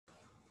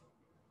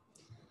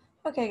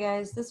Okay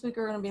guys, this week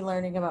we're going to be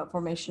learning about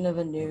formation of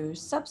a new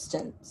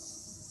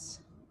substance.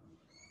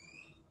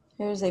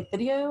 Here's a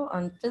video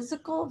on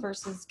physical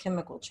versus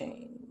chemical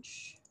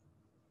change.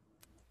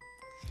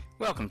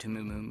 Welcome to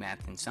Moo Moo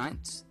Math and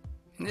Science.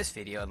 In this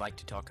video I'd like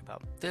to talk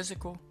about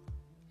physical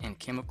and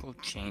chemical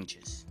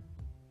changes.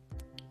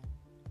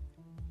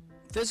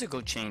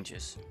 Physical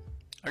changes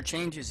are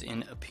changes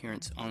in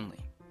appearance only.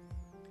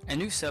 A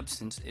new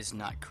substance is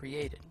not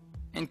created,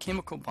 and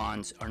chemical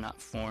bonds are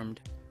not formed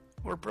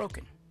or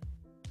broken.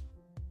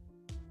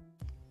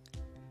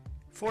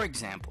 For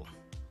example,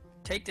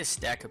 take this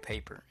stack of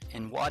paper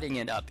and wadding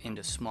it up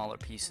into smaller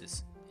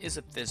pieces is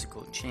a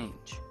physical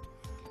change.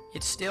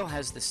 It still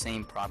has the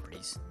same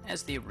properties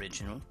as the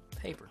original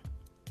paper.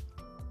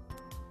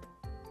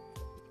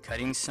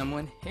 Cutting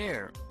someone's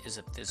hair is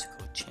a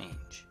physical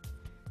change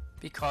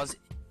because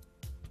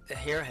the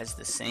hair has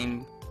the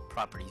same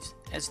properties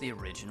as the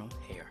original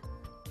hair.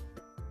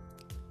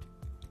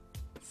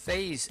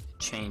 Phase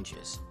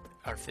changes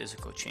are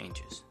physical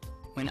changes.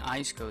 When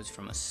ice goes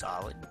from a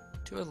solid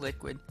to a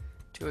liquid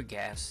to a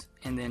gas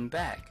and then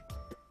back,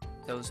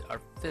 those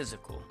are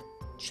physical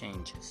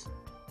changes.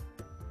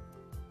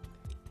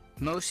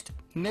 Most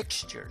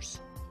mixtures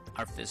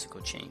are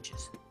physical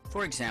changes.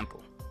 For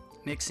example,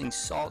 mixing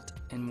salt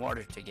and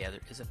water together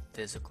is a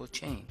physical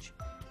change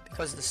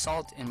because the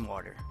salt and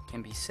water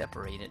can be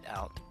separated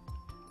out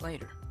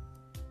later.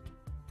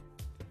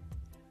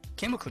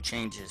 Chemical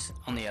changes,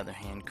 on the other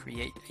hand,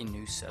 create a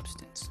new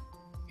substance.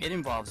 It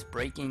involves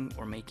breaking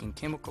or making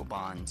chemical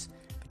bonds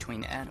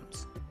between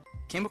atoms.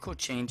 Chemical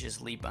changes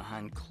leave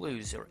behind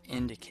clues or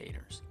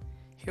indicators.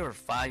 Here are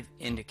 5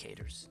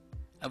 indicators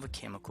of a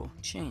chemical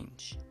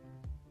change.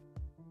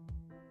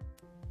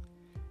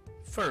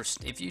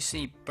 First, if you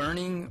see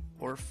burning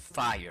or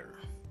fire,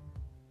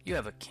 you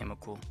have a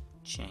chemical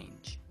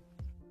change.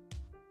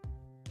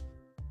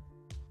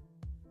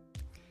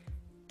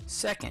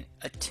 Second,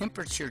 a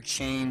temperature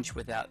change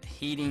without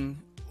heating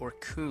or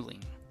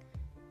cooling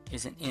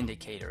is an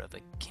indicator of a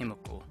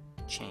chemical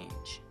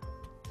change.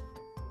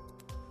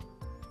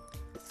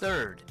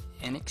 Third,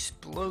 an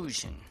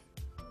explosion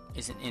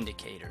is an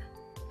indicator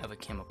of a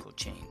chemical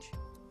change,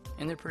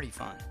 and they're pretty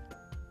fun.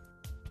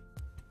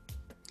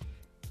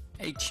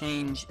 A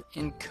change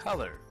in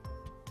color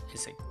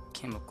is a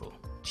chemical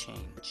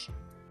change.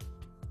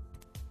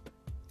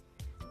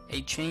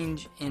 A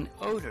change in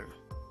odor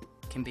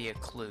can be a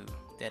clue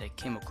that a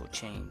chemical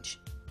change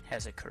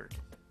has occurred.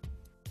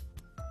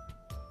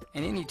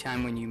 And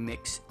anytime when you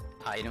mix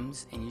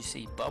items and you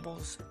see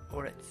bubbles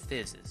or it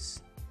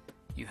fizzes,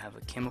 you have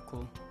a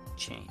chemical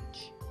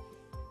change.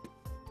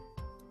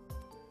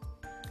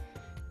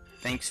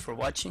 Thanks for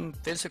watching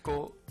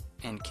Physical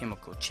and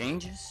Chemical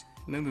Changes.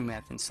 Moo Moo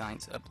Math and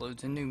Science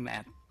uploads a new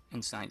math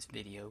and science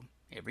video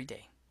every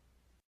day.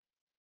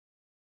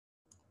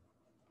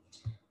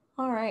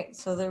 Alright,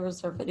 so there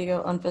was our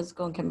video on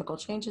physical and chemical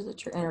changes.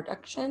 It's your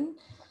introduction.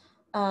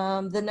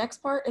 The next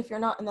part, if you're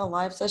not in the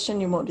live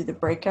session, you won't do the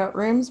breakout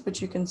rooms,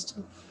 but you can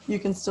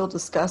still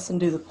discuss and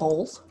do the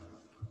polls.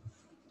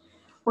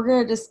 We're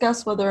going to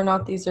discuss whether or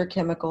not these are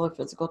chemical or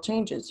physical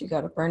changes. You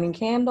got a burning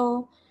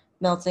candle,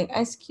 melting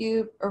ice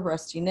cube, a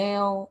rusty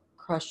nail,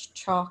 crushed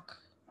chalk.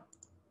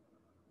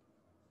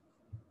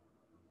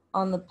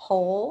 On the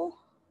poll,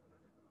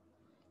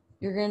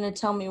 you're going to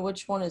tell me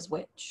which one is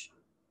which.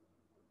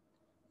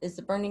 Is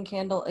the burning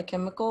candle a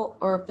chemical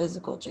or a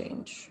physical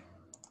change?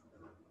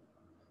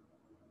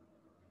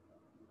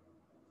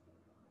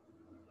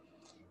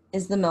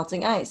 Is the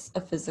melting ice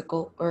a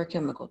physical or a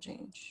chemical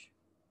change?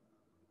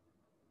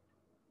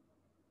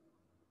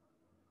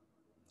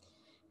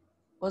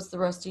 Was the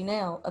rusty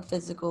nail a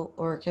physical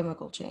or a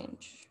chemical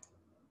change?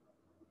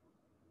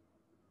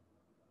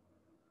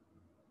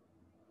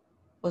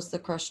 Was the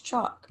crushed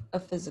chalk a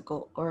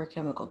physical or a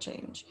chemical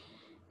change?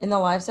 In the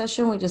live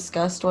session, we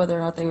discussed whether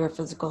or not they were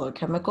physical or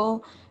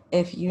chemical.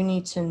 If you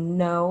need to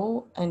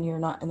know and you're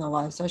not in the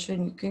live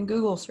session, you can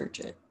Google search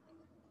it.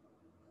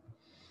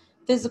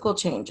 Physical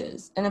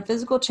changes. In a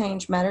physical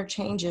change, matter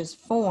changes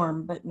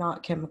form, but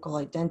not chemical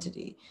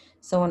identity.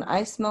 So when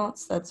ice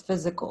melts, that's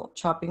physical.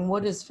 Chopping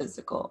wood is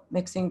physical.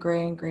 Mixing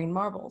gray and green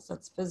marbles,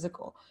 that's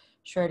physical.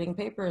 Shredding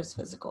paper is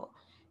physical.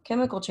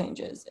 Chemical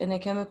changes. In a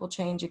chemical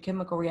change, a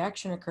chemical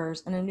reaction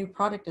occurs and a new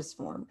product is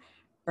formed.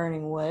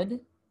 Burning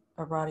wood,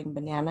 a rotting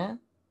banana,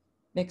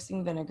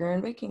 mixing vinegar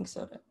and baking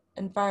soda,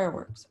 and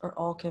fireworks are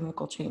all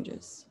chemical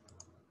changes.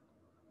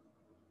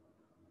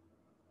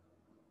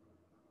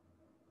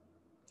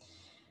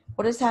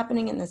 What is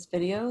happening in this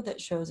video that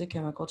shows a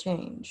chemical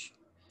change?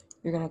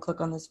 You're going to click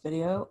on this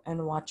video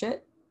and watch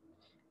it,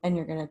 and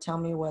you're going to tell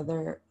me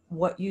whether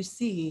what you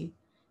see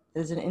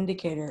is an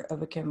indicator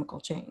of a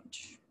chemical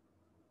change.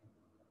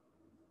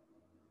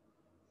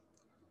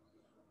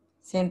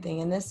 Same thing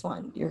in this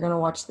one. You're going to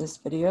watch this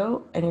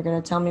video, and you're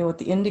going to tell me what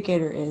the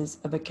indicator is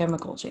of a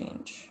chemical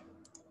change.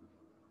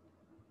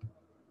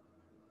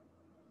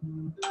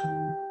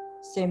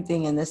 Same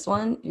thing in this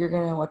one. You're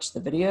going to watch the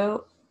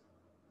video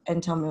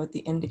and tell me what the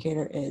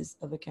indicator is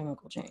of a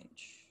chemical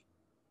change.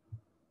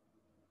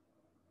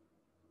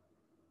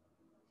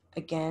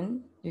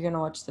 Again, you're going to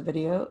watch the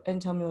video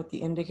and tell me what the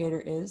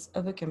indicator is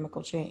of a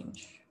chemical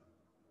change.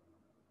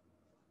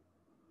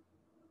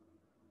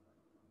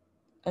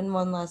 And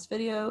one last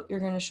video, you're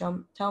going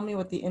to tell me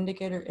what the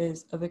indicator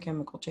is of a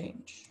chemical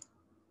change.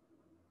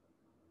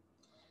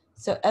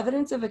 So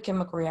evidence of a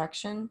chemical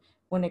reaction: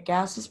 when a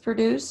gas is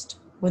produced,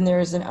 when there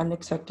is an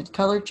unexpected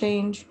color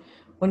change,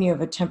 when you have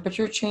a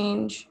temperature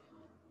change,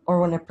 or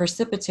when a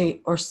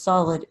precipitate or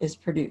solid is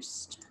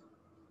produced.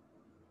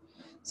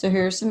 So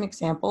here are some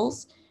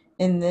examples.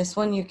 In this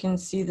one, you can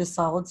see the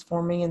solids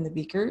forming in the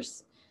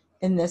beakers.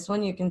 In this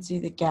one, you can see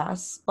the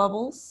gas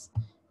bubbles.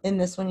 In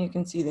this one, you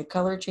can see the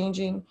color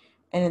changing.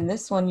 And in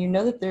this one, you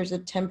know that there's a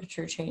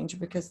temperature change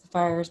because the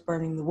fire is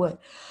burning the wood.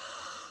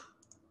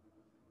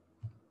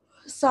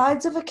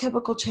 Sides of a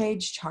chemical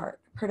change chart.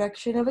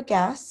 Production of a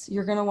gas.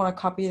 You're going to want to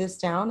copy this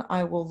down.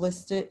 I will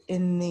list it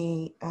in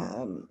the,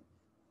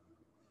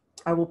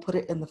 I will put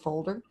it in the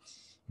folder.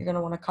 You're going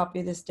to want to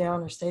copy this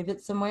down or save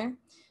it somewhere.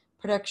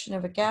 Production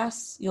of a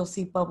gas, you'll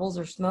see bubbles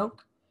or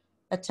smoke.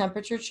 A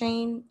temperature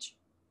change,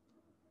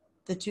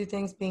 the two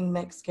things being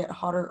mixed get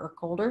hotter or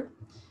colder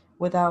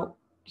without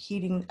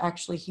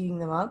actually heating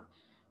them up.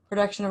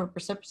 Production of a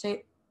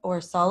precipitate or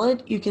a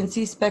solid, you can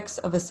see specks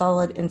of a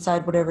solid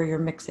inside whatever you're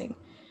mixing.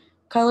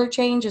 Color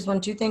change is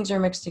when two things are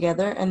mixed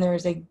together and there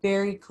is a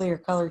very clear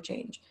color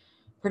change.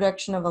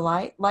 Production of a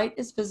light, light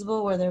is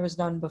visible where there was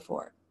none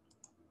before.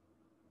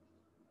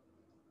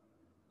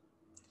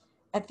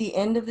 At the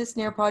end of this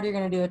Nearpod, you're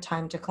going to do a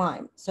time to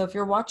climb. So if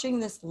you're watching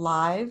this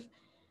live,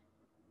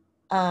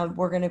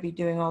 we're going to be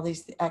doing all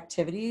these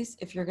activities.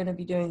 If you're going to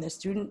be doing the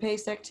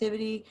student-paced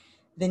activity,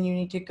 then you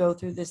need to go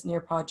through this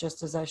Nearpod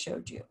just as I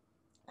showed you.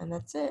 And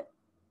that's it.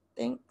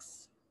 Thanks.